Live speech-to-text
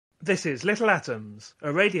This is Little Atoms,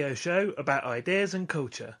 a radio show about ideas and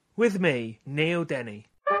culture. With me, Neil Denny.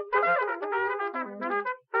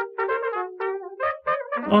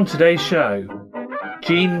 On today's show,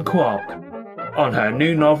 Jean Kwok on her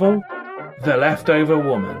new novel, The Leftover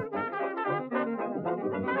Woman.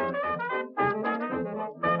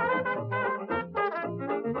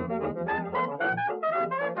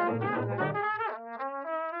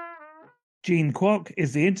 Jean Kwok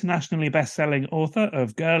is the internationally best-selling author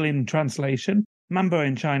of Girl in Translation, Mambo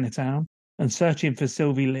in Chinatown, and Searching for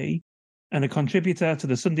Sylvie Lee, and a contributor to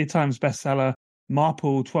the Sunday Times bestseller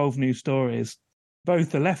Marple 12 New Stories.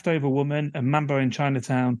 Both The Leftover Woman and Mambo in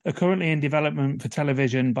Chinatown are currently in development for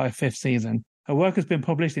television by fifth season. Her work has been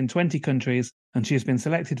published in 20 countries, and she has been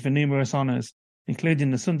selected for numerous honours, including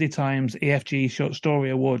the Sunday Times EFG Short Story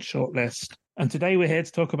Award shortlist. And today we're here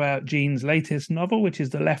to talk about Jean's latest novel, which is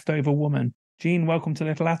The Leftover Woman. Jean, welcome to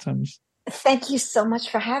Little Atoms. Thank you so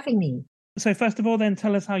much for having me. So first of all, then,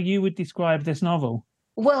 tell us how you would describe this novel.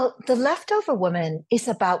 Well, The Leftover Woman is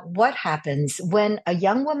about what happens when a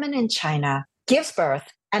young woman in China gives birth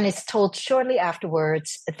and is told shortly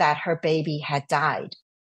afterwards that her baby had died.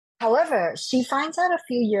 However, she finds out a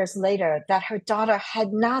few years later that her daughter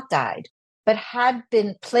had not died, but had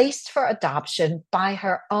been placed for adoption by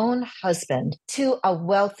her own husband to a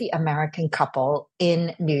wealthy American couple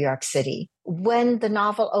in New York City. When the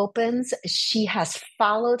novel opens, she has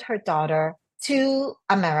followed her daughter to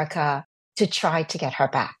America to try to get her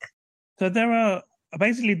back. So there are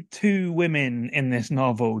basically two women in this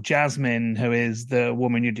novel, Jasmine, who is the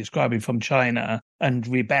woman you're describing from China, and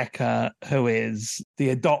Rebecca, who is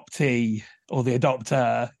the adoptee or the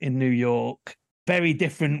adopter in New York. Very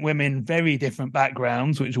different women, very different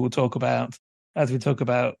backgrounds, which we'll talk about as we talk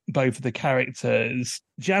about both of the characters.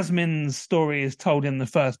 Jasmine's story is told in the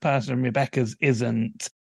first person, Rebecca's isn't.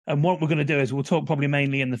 And what we're going to do is we'll talk probably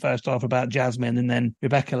mainly in the first half about Jasmine and then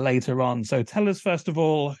Rebecca later on. So tell us, first of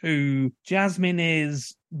all, who Jasmine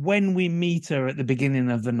is when we meet her at the beginning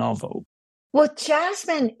of the novel. Well,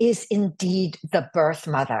 Jasmine is indeed the birth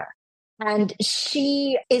mother. And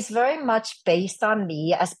she is very much based on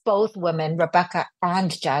me, as both women, Rebecca and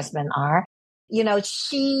Jasmine, are. You know,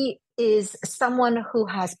 she is someone who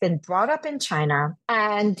has been brought up in China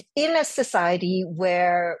and in a society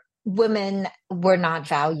where women were not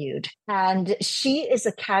valued. And she is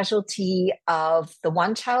a casualty of the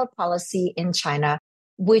one-child policy in China,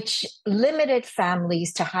 which limited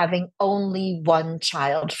families to having only one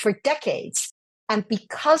child for decades. And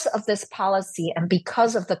because of this policy and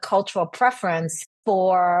because of the cultural preference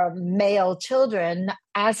for male children,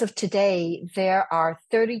 as of today, there are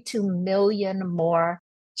 32 million more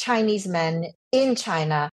Chinese men in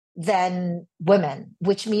China than women,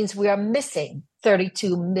 which means we are missing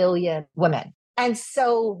 32 million women. And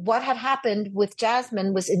so what had happened with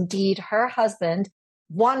Jasmine was indeed her husband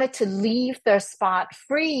wanted to leave their spot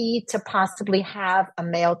free to possibly have a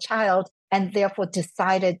male child, and therefore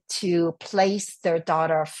decided to place their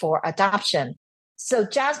daughter for adoption. So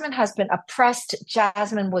Jasmine has been oppressed.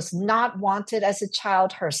 Jasmine was not wanted as a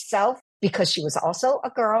child herself because she was also a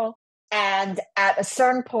girl. And at a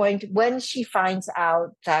certain point, when she finds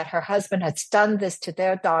out that her husband has done this to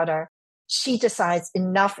their daughter, she decides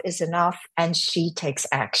enough is enough and she takes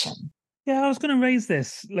action. Yeah, I was going to raise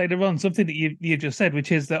this later on, something that you just said,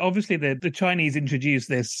 which is that obviously the Chinese introduced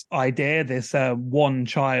this idea, this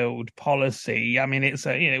one-child policy. I mean,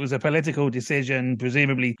 it was a political decision,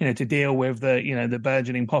 presumably, to deal with the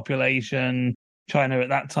burgeoning population. China at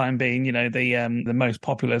that time being, the most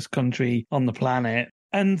populous country on the planet,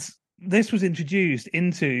 and this was introduced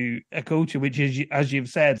into a culture which is, as you've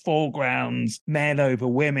said, foregrounds men over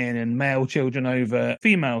women and male children over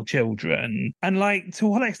female children. And to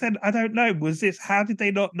what extent, I don't know, how did they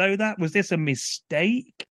not know that? Was this a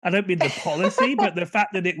mistake? I don't mean the policy, but the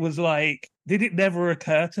fact that it was did it never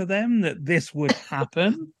occur to them that this would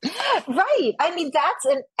happen? Right. I mean, that's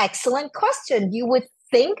an excellent question. You would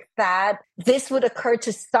think that this would occur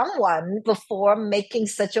to someone before making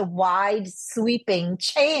such a wide sweeping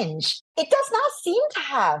change. It does not seem to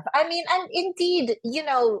have. I mean, and indeed,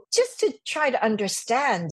 just to try to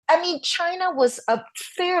understand, China was a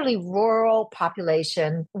fairly rural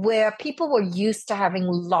population where people were used to having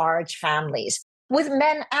large families with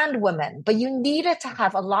men and women, but you needed to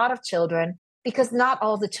have a lot of children because not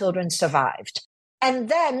all the children survived. And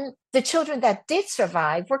then the children that did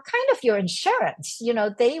survive were kind of your insurance.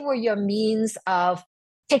 They were your means of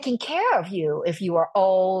taking care of you if you were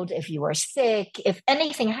old, if you were sick, if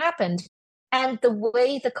anything happened. And the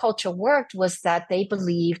way the culture worked was that they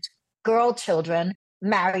believed girl children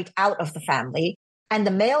married out of the family and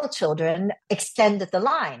the male children extended the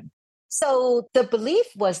line. So the belief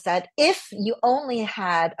was that if you only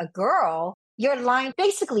had a girl, your line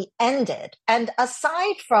basically ended. And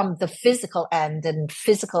aside from the physical end and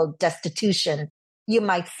physical destitution you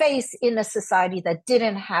might face in a society that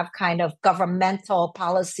didn't have kind of governmental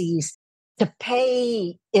policies to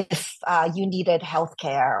pay if you needed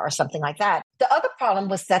healthcare or something like that. The other problem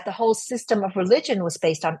was that the whole system of religion was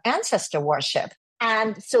based on ancestor worship.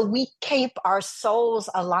 And so we keep our souls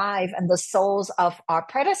alive and the souls of our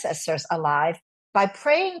predecessors alive by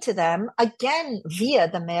praying to them again via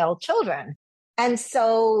the male children. And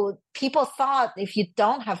so people thought if you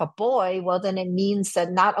don't have a boy, well, then it means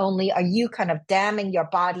that not only are you kind of damning your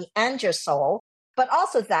body and your soul, but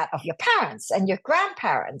also that of your parents and your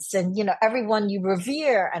grandparents and, everyone you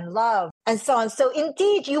revere and love and so on. So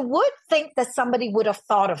indeed, you would think that somebody would have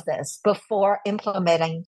thought of this before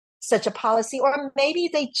implementing such a policy, or maybe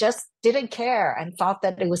they just didn't care and thought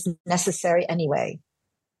that it was necessary anyway.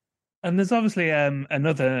 And there's obviously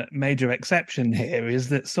another major exception here is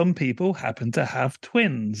that some people happen to have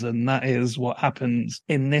twins, and that is what happens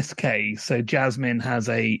in this case. So Jasmine has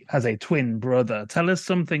a twin brother. Tell us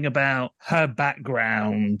something about her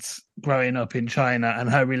background growing up in China and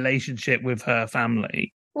her relationship with her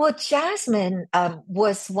family. Well, Jasmine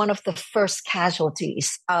was one of the first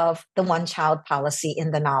casualties of the one-child policy in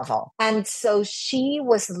the novel. And so she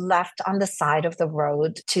was left on the side of the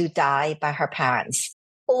road to die by her parents.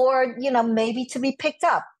 Or, maybe to be picked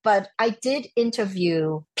up. But I did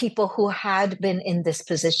interview people who had been in this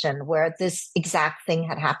position where this exact thing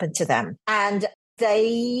had happened to them. And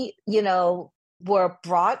they, were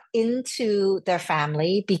brought into their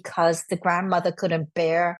family because the grandmother couldn't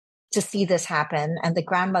bear to see this happen. And the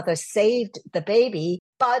grandmother saved the baby.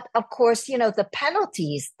 But of course, the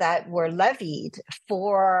penalties that were levied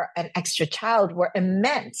for an extra child were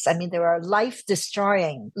immense. I mean, there were life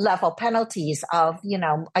destroying level penalties of,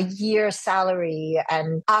 a year's salary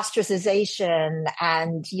and ostracization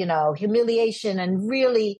and, humiliation and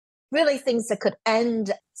really, really things that could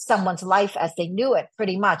end someone's life as they knew it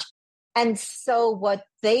pretty much. And so what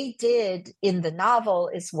they did in the novel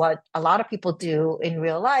is what a lot of people do in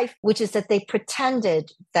real life, which is that they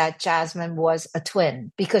pretended that Jasmine was a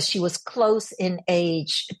twin because she was close in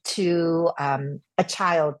age to a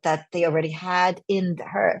child that they already had in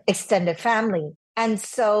her extended family. And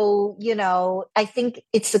so, I think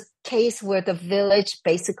it's a case where the village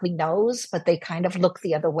basically knows, but they kind of look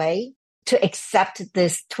the other way to accept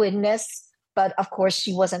this twinness. But of course,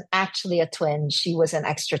 she wasn't actually a twin. She was an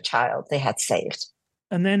extra child they had saved.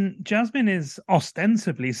 And then Jasmine is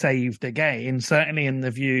ostensibly saved again, certainly in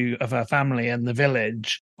the view of her family and the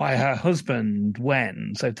village, by her husband,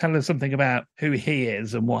 Wen. So tell us something about who he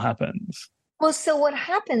is and what happens. Well, so what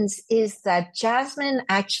happens is that Jasmine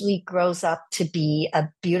actually grows up to be a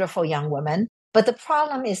beautiful young woman. But the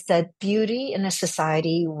problem is that beauty in a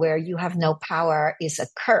society where you have no power is a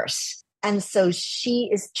curse. And so she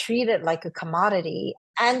is treated like a commodity.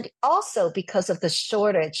 And also because of the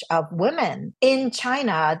shortage of women in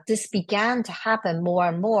China, this began to happen more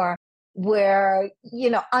and more where,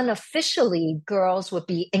 unofficially girls would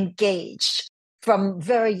be engaged from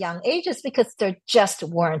very young ages because there just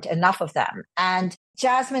weren't enough of them. And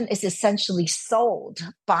Jasmine is essentially sold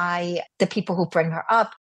by the people who bring her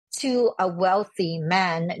up to a wealthy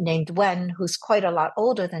man named Wen, who's quite a lot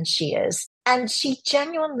older than she is. And she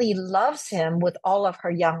genuinely loves him with all of her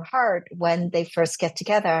young heart when they first get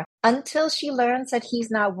together, until she learns that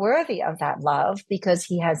he's not worthy of that love because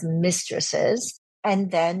he has mistresses.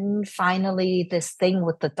 And then finally, this thing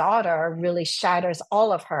with the daughter really shatters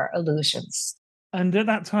all of her illusions. And at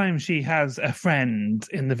that time, she has a friend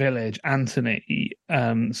in the village, Anthony,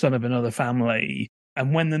 son of another family.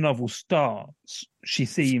 And when the novel starts, she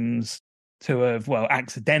seems to have,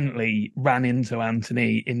 accidentally ran into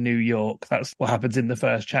Anthony in New York. That's what happens in the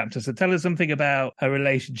first chapter. So tell us something about her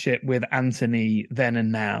relationship with Anthony then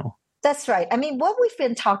and now. That's right. I mean, what we've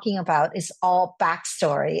been talking about is all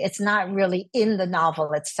backstory. It's not really in the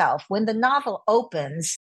novel itself. When the novel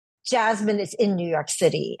opens, Jasmine is in New York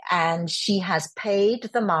City and she has paid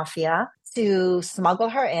the mafia to smuggle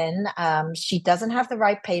her in. She doesn't have the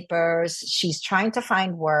right papers. She's trying to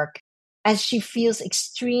find work and she feels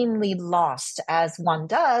extremely lost, as one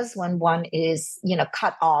does when one is,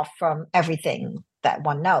 cut off from everything that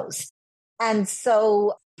one knows. And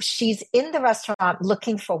so she's in the restaurant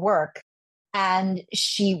looking for work. And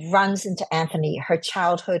she runs into Anthony, her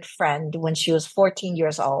childhood friend, when she was 14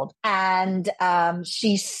 years old. And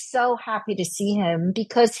she's so happy to see him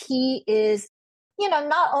because he is,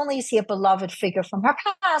 not only is he a beloved figure from her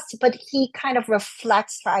past, but he kind of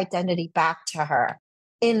reflects her identity back to her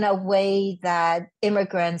in a way that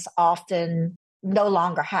immigrants often no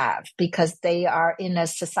longer have because they are in a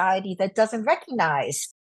society that doesn't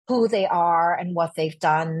recognize who they are and what they've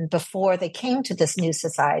done before they came to this new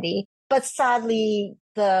society. But sadly,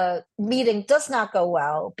 the meeting does not go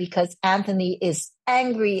well because Anthony is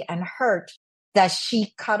angry and hurt that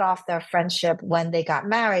she cut off their friendship when they got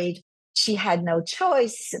married. She had no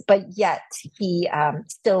choice, but yet he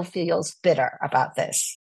still feels bitter about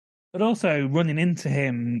this. But also, running into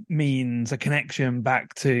him means a connection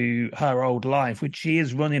back to her old life, which she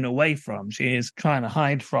is running away from. She is trying to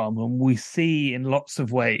hide from. And we see in lots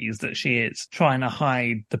of ways that she is trying to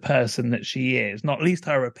hide the person that she is, not least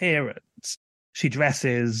her appearance. She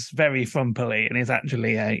dresses very frumpily and is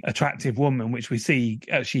actually a attractive woman, which we see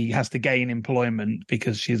she has to gain employment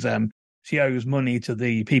because she owes money to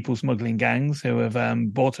the people smuggling gangs who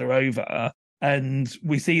have bought her over. And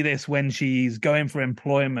we see this when she's going for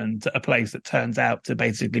employment at a place that turns out to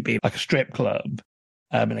basically be like a strip club,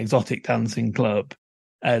 an exotic dancing club.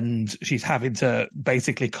 And she's having to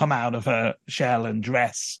basically come out of her shell and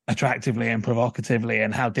dress attractively and provocatively,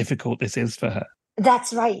 and how difficult this is for her.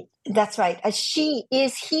 That's right. That's right. He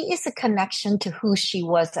is a connection to who she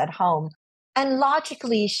was at home. And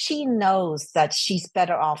logically, she knows that she's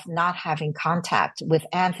better off not having contact with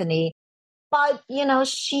Anthony. But,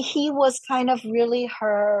 he was kind of really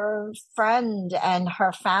her friend, and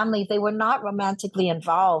her family. They were not romantically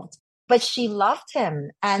involved, but she loved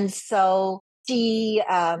him. And so she,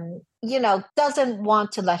 doesn't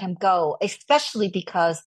want to let him go, especially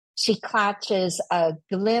because she catches a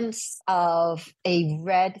glimpse of a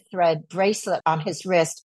red thread bracelet on his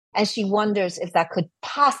wrist. And she wonders if that could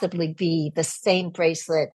possibly be the same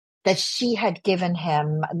bracelet that she had given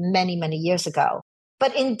him many, many years ago.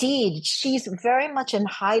 But indeed, she's very much in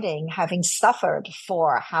hiding, having suffered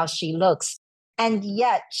for how she looks. And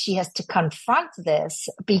yet she has to confront this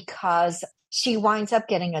because she winds up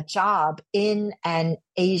getting a job in an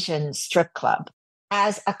Asian strip club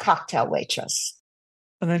as a cocktail waitress.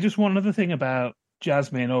 And then just one other thing about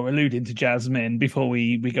Jasmine, or alluding to Jasmine, before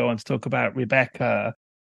we go on to talk about Rebecca.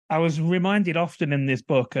 I was reminded often in this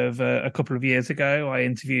book of a couple of years ago, I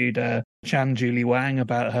interviewed Chan Julie Wang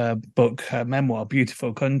about her book, her memoir,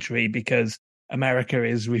 Beautiful Country, because America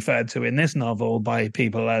is referred to in this novel by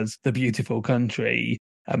people as the beautiful country,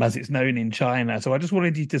 as it's known in China. So I just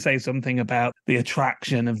wanted you to say something about the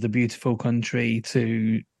attraction of the beautiful country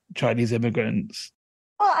to Chinese immigrants.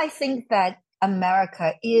 Well, I think that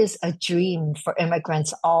America is a dream for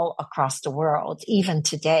immigrants all across the world, even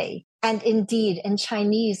today. And indeed, in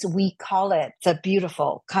Chinese, we call it the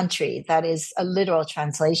beautiful country. That is a literal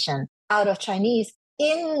translation out of Chinese.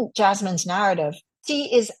 In Jasmine's narrative,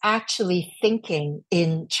 she is actually thinking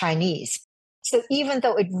in Chinese. So even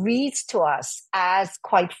though it reads to us as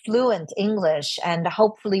quite fluent English, and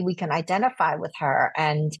hopefully we can identify with her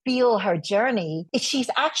and feel her journey, she's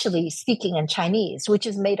actually speaking in Chinese, which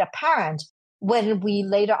is made apparent when we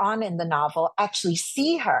later on in the novel actually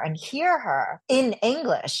see her and hear her in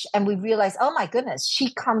English. And we realize, oh my goodness,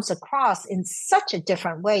 she comes across in such a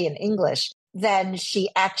different way in English than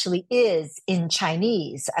she actually is in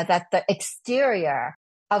Chinese, that the exterior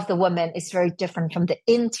of the woman is very different from the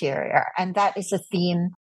interior. And that is a theme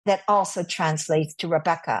that also translates to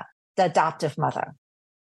Rebecca, the adoptive mother.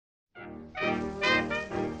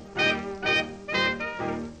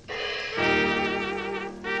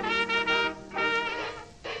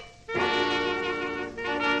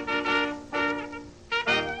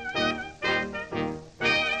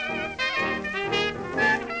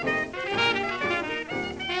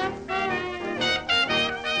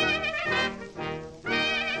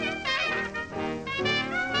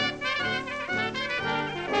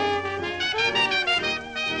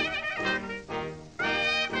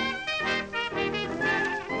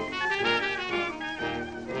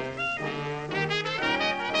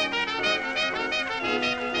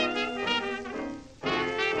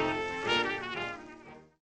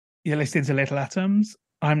 You're listening to Little Atoms.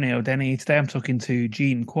 I'm Neil Denny. Today I'm talking to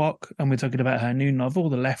Jean Kwok, and we're talking about her new novel,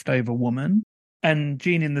 The Leftover Woman. And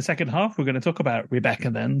Jean, in the second half, we're going to talk about Rebecca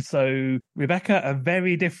then. So Rebecca, a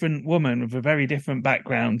very different woman with a very different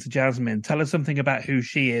background to Jasmine. Tell us something about who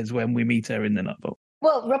she is when we meet her in the novel.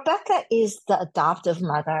 Well, Rebecca is the adoptive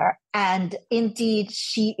mother, and indeed,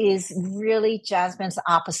 she is really Jasmine's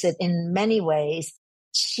opposite in many ways.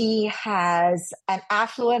 She has an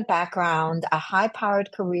affluent background, a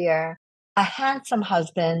high-powered career, a handsome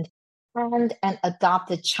husband, and an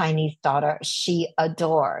adopted Chinese daughter she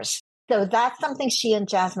adores. So that's something she and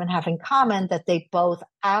Jasmine have in common, that they both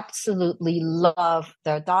absolutely love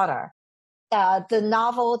their daughter. The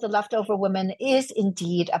novel, The Leftover Women, is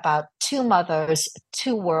indeed about two mothers,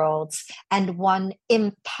 two worlds, and one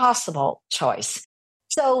impossible choice.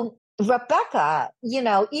 So Rebecca,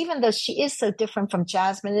 even though she is so different from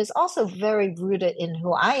Jasmine, is also very rooted in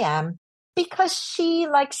who I am because she,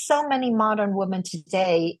 like so many modern women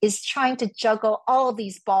today, is trying to juggle all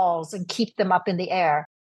these balls and keep them up in the air.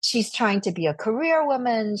 She's trying to be a career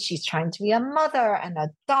woman. She's trying to be a mother and a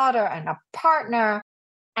daughter and a partner.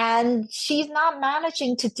 And she's not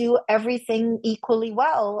managing to do everything equally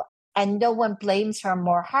well. And no one blames her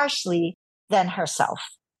more harshly than herself.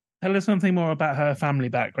 Tell us something more about her family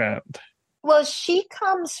background. Well, she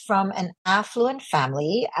comes from an affluent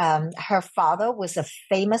family. Her father was a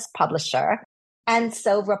famous publisher. And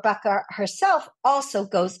so Rebecca herself also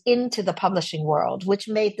goes into the publishing world, which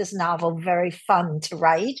made this novel very fun to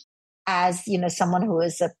write as, someone who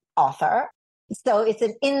is an author. So it's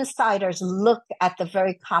an insider's look at the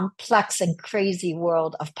very complex and crazy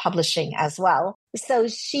world of publishing as well. So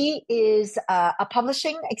she is a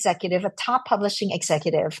publishing executive, a top publishing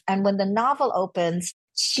executive. And when the novel opens,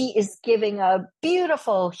 she is giving a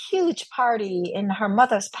beautiful, huge party in her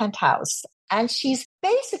mother's penthouse. And she's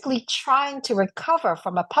basically trying to recover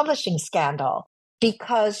from a publishing scandal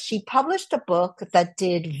because she published a book that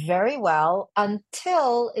did very well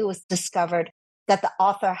until it was discovered that the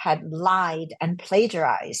author had lied and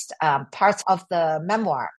plagiarized parts of the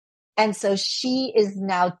memoir. And so she is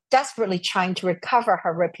now desperately trying to recover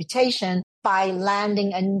her reputation by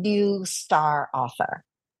landing a new star author.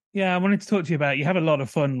 Yeah, I wanted to talk to you about, you have a lot of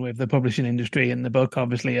fun with the publishing industry in the book,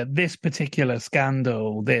 obviously. At this particular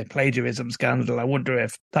scandal, the plagiarism scandal, I wonder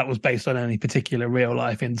if that was based on any particular real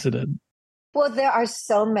life incident. Well, there are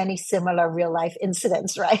so many similar real life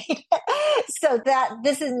incidents, right? So that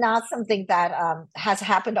this is not something that has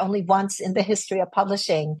happened only once in the history of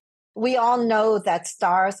publishing. We all know that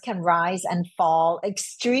stars can rise and fall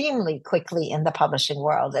extremely quickly in the publishing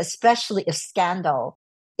world, especially if scandal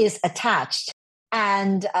is attached.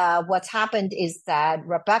 And what's happened is that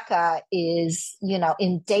Rebecca is,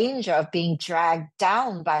 in danger of being dragged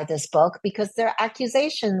down by this book because there are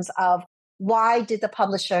accusations of why did the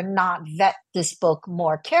publisher not vet this book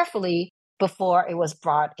more carefully before it was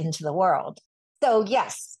brought into the world? So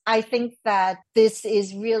yes, I think that this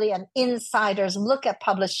is really an insider's look at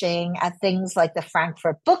publishing, at things like the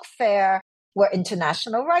Frankfurt Book Fair, where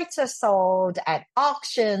international rights are sold, at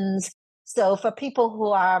auctions. So for people who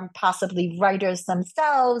are possibly writers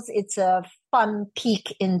themselves, it's a fun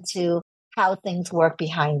peek into how things work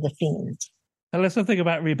behind the scenes. Tell us something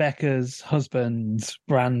about Rebecca's husband,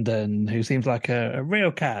 Brandon, who seems like a real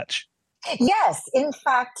catch. Yes. In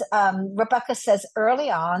fact, Rebecca says early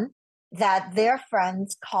on that their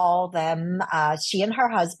friends call them, she and her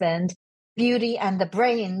husband, Beauty and the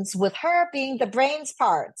Brains, with her being the brains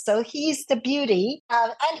part. So he's the beauty.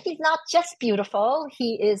 And he's not just beautiful.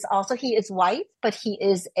 He is white, but he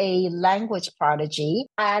is a language prodigy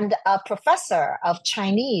and a professor of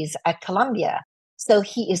Chinese at Columbia. So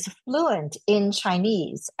he is fluent in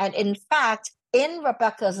Chinese. And in fact, in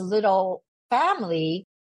Rebecca's little family,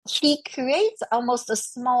 he creates almost a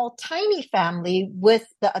small, tiny family with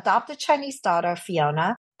the adopted Chinese daughter,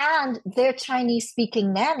 Fiona, and their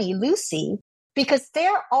Chinese-speaking nanny, Lucy, because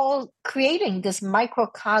they're all creating this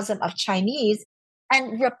microcosm of Chinese.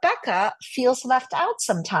 And Rebecca feels left out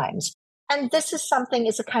sometimes. And this is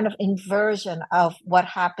it's a kind of inversion of what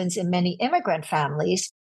happens in many immigrant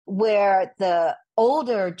families, where the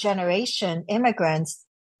older generation immigrants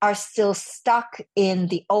are still stuck in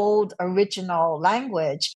the old original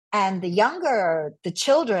language. And the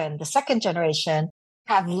children, the second generation,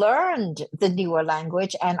 have learned the newer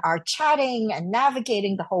language and are chatting and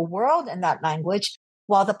navigating the whole world in that language,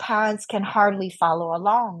 while the parents can hardly follow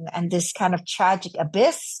along. And this kind of tragic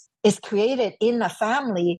abyss is created in a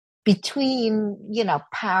family between,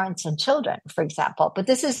 parents and children, for example. But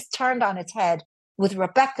this is turned on its head with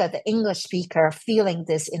Rebecca, the English speaker, feeling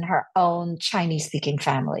this in her own Chinese-speaking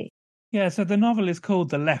family. Yeah, so the novel is called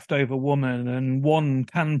The Leftover Woman, and one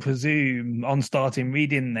can presume on starting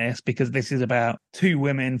reading this, because this is about two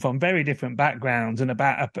women from very different backgrounds and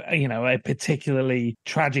about a particularly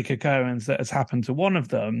tragic occurrence that has happened to one of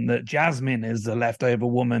them, that Jasmine is the leftover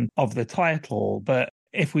woman of the title. But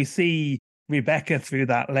if we see Rebecca through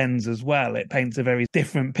that lens as well, it paints a very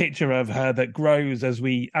different picture of her that grows as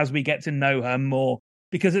we get to know her more.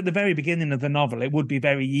 Because at the very beginning of the novel, it would be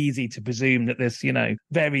very easy to presume that this,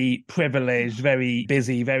 very privileged, very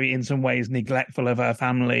busy, very in some ways neglectful of her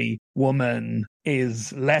family woman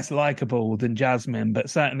is less likable than Jasmine. But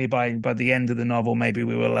certainly by the end of the novel, maybe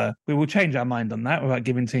we will change our mind on that without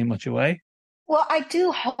giving too much away. Well, I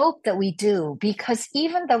do hope that we do, because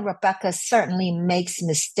even though Rebecca certainly makes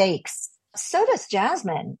mistakes, so does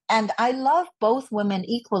Jasmine. And I love both women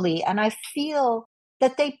equally. And I feel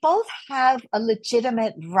that they both have a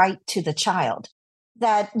legitimate right to the child.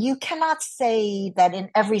 That you cannot say that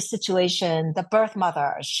in every situation, the birth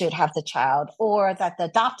mother should have the child or that the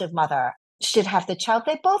adoptive mother should have the child.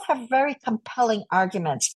 They both have very compelling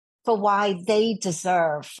arguments for why they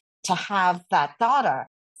deserve to have that daughter.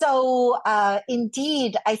 So,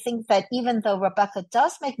 indeed, I think that even though Rebecca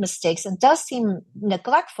does make mistakes and does seem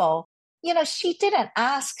neglectful, she didn't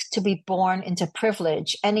ask to be born into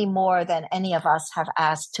privilege any more than any of us have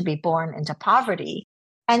asked to be born into poverty.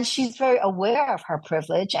 And she's very aware of her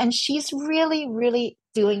privilege, and she's really, really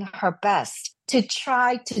doing her best to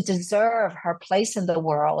try to deserve her place in the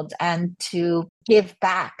world and to give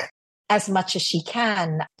back as much as she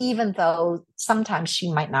can, even though sometimes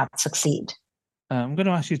she might not succeed. I'm going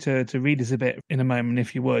to ask you to read us a bit in a moment,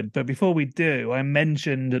 if you would. But before we do, I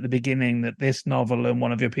mentioned at the beginning that this novel and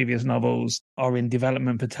one of your previous novels are in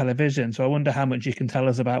development for television. So I wonder how much you can tell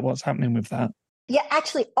us about what's happening with that. Yeah,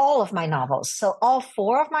 actually, all of my novels. So all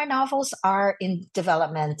four of my novels are in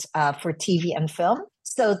development for TV and film.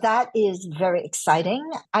 So that is very exciting.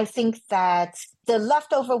 I think that the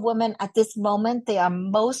Leftover Woman at this moment, they are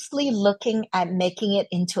mostly looking at making it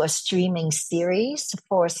into a streaming series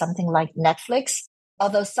for something like Netflix.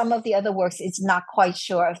 Although some of the other works, it's not quite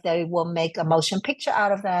sure if they will make a motion picture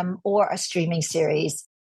out of them or a streaming series.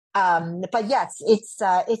 But yes,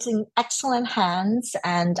 it's in excellent hands,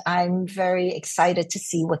 and I'm very excited to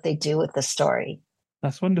see what they do with the story.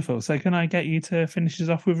 That's wonderful. So can I get you to finish us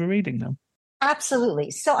off with a reading now?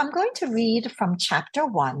 Absolutely. So I'm going to read from chapter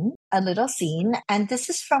 1, a little scene, and this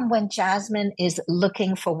is from when Jasmine is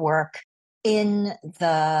looking for work in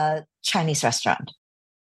the Chinese restaurant.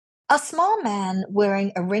 A small man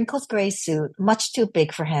wearing a wrinkled gray suit, much too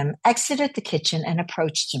big for him, exited the kitchen and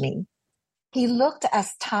approached me. He looked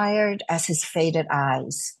as tired as his faded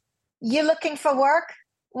eyes. You looking for work?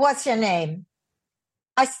 What's your name?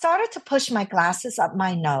 I started to push my glasses up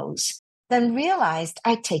my nose, then realized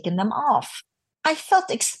I'd taken them off. I felt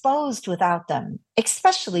exposed without them,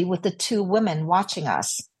 especially with the two women watching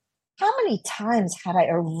us. How many times had I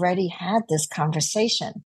already had this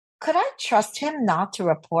conversation? Could I trust him not to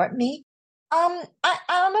report me? I'm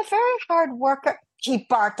a very hard worker. He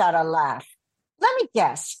barked out a laugh. Let me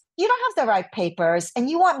guess. You don't have the right papers and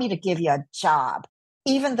you want me to give you a job,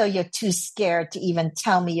 even though you're too scared to even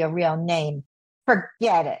tell me your real name.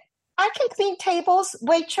 Forget it. I can clean tables,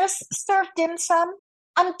 waitress, serve dim sum.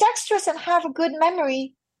 I'm dexterous and have a good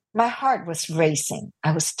memory. My heart was racing.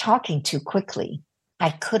 I was talking too quickly. I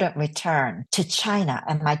couldn't return to China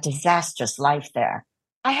and my disastrous life there.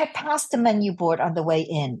 I had passed the menu board on the way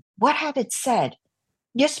in. What had it said?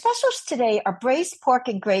 Your specials today are braised pork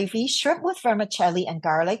and gravy, shrimp with vermicelli and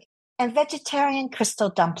garlic, and vegetarian crystal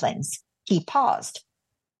dumplings. He paused.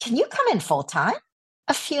 Can you come in full time?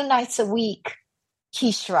 A few nights a week.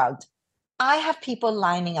 He shrugged. I have people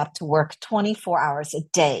lining up to work 24 hours a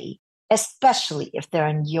day, especially if they're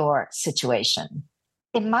in your situation.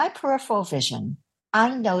 In my peripheral vision,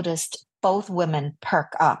 I noticed both women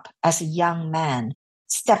perk up as a young man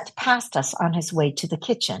stepped past us on his way to the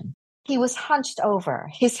kitchen. He was hunched over,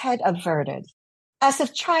 his head averted, as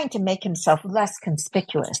if trying to make himself less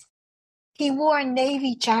conspicuous. He wore a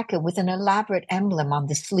navy jacket with an elaborate emblem on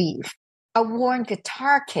the sleeve. A worn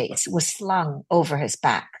guitar case was slung over his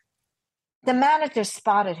back. The manager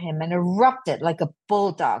spotted him and erupted like a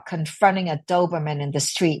bulldog confronting a Doberman in the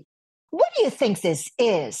street. What do you think this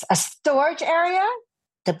is? A storage area?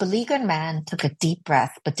 The beleaguered man took a deep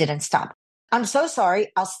breath but didn't stop. I'm so sorry.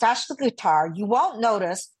 I'll stash the guitar. You won't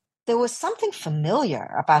notice. There was something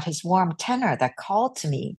familiar about his warm tenor that called to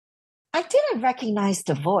me. I didn't recognize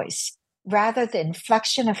the voice, rather the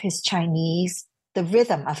inflection of his Chinese, the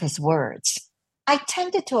rhythm of his words. I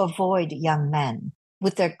tended to avoid young men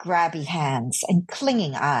with their grabby hands and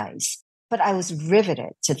clinging eyes, but I was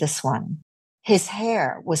riveted to this one. His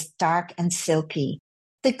hair was dark and silky,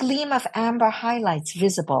 the gleam of amber highlights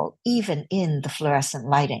visible even in the fluorescent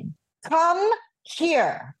lighting. Come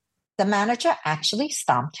here. The manager actually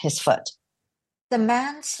stomped his foot. The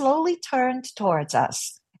man slowly turned towards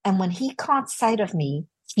us, and when he caught sight of me,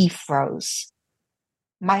 he froze.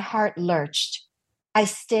 My heart lurched. I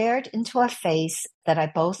stared into a face that I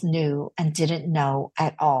both knew and didn't know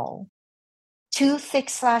at all. Two thick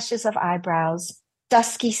slashes of eyebrows,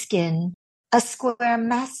 dusky skin, a square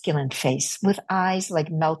masculine face with eyes like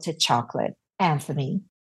melted chocolate. Anthony.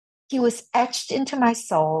 He was etched into my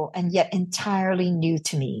soul and yet entirely new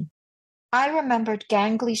to me. I remembered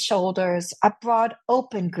gangly shoulders, a broad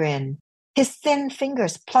open grin, his thin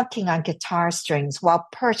fingers plucking on guitar strings while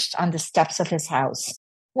perched on the steps of his house,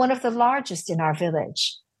 one of the largest in our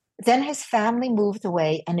village. Then his family moved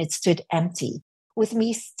away and it stood empty, with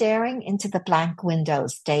me staring into the blank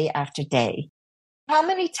windows day after day. How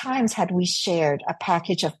many times had we shared a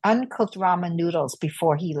package of uncooked ramen noodles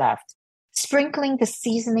before he left, sprinkling the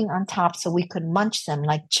seasoning on top so we could munch them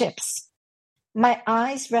like chips? My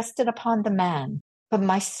eyes rested upon the man, but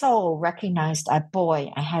my soul recognized a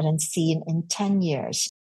boy I hadn't seen in 10 years,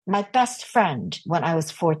 my best friend when I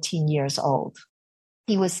was 14 years old.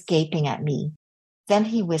 He was gaping at me. Then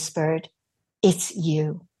he whispered, "It's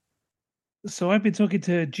you." So I've been talking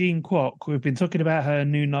to Jean Kwok. We've been talking about her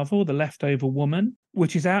new novel, The Leftover Woman,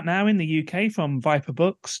 which is out now in the UK from Viper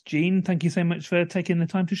Books. Jean, thank you so much for taking the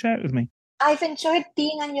time to share it with me. I've enjoyed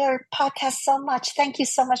being on your podcast so much. Thank you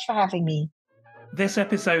so much for having me. This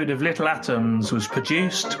episode of Little Atoms was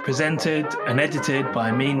produced, presented, and edited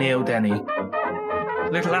by me, Neil Denny.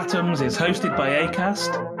 Little Atoms is hosted by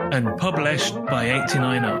Acast and published by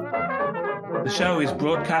 89up. The show is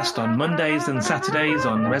broadcast on Mondays and Saturdays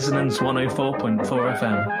on Resonance 104.4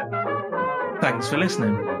 FM. Thanks for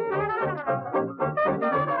listening.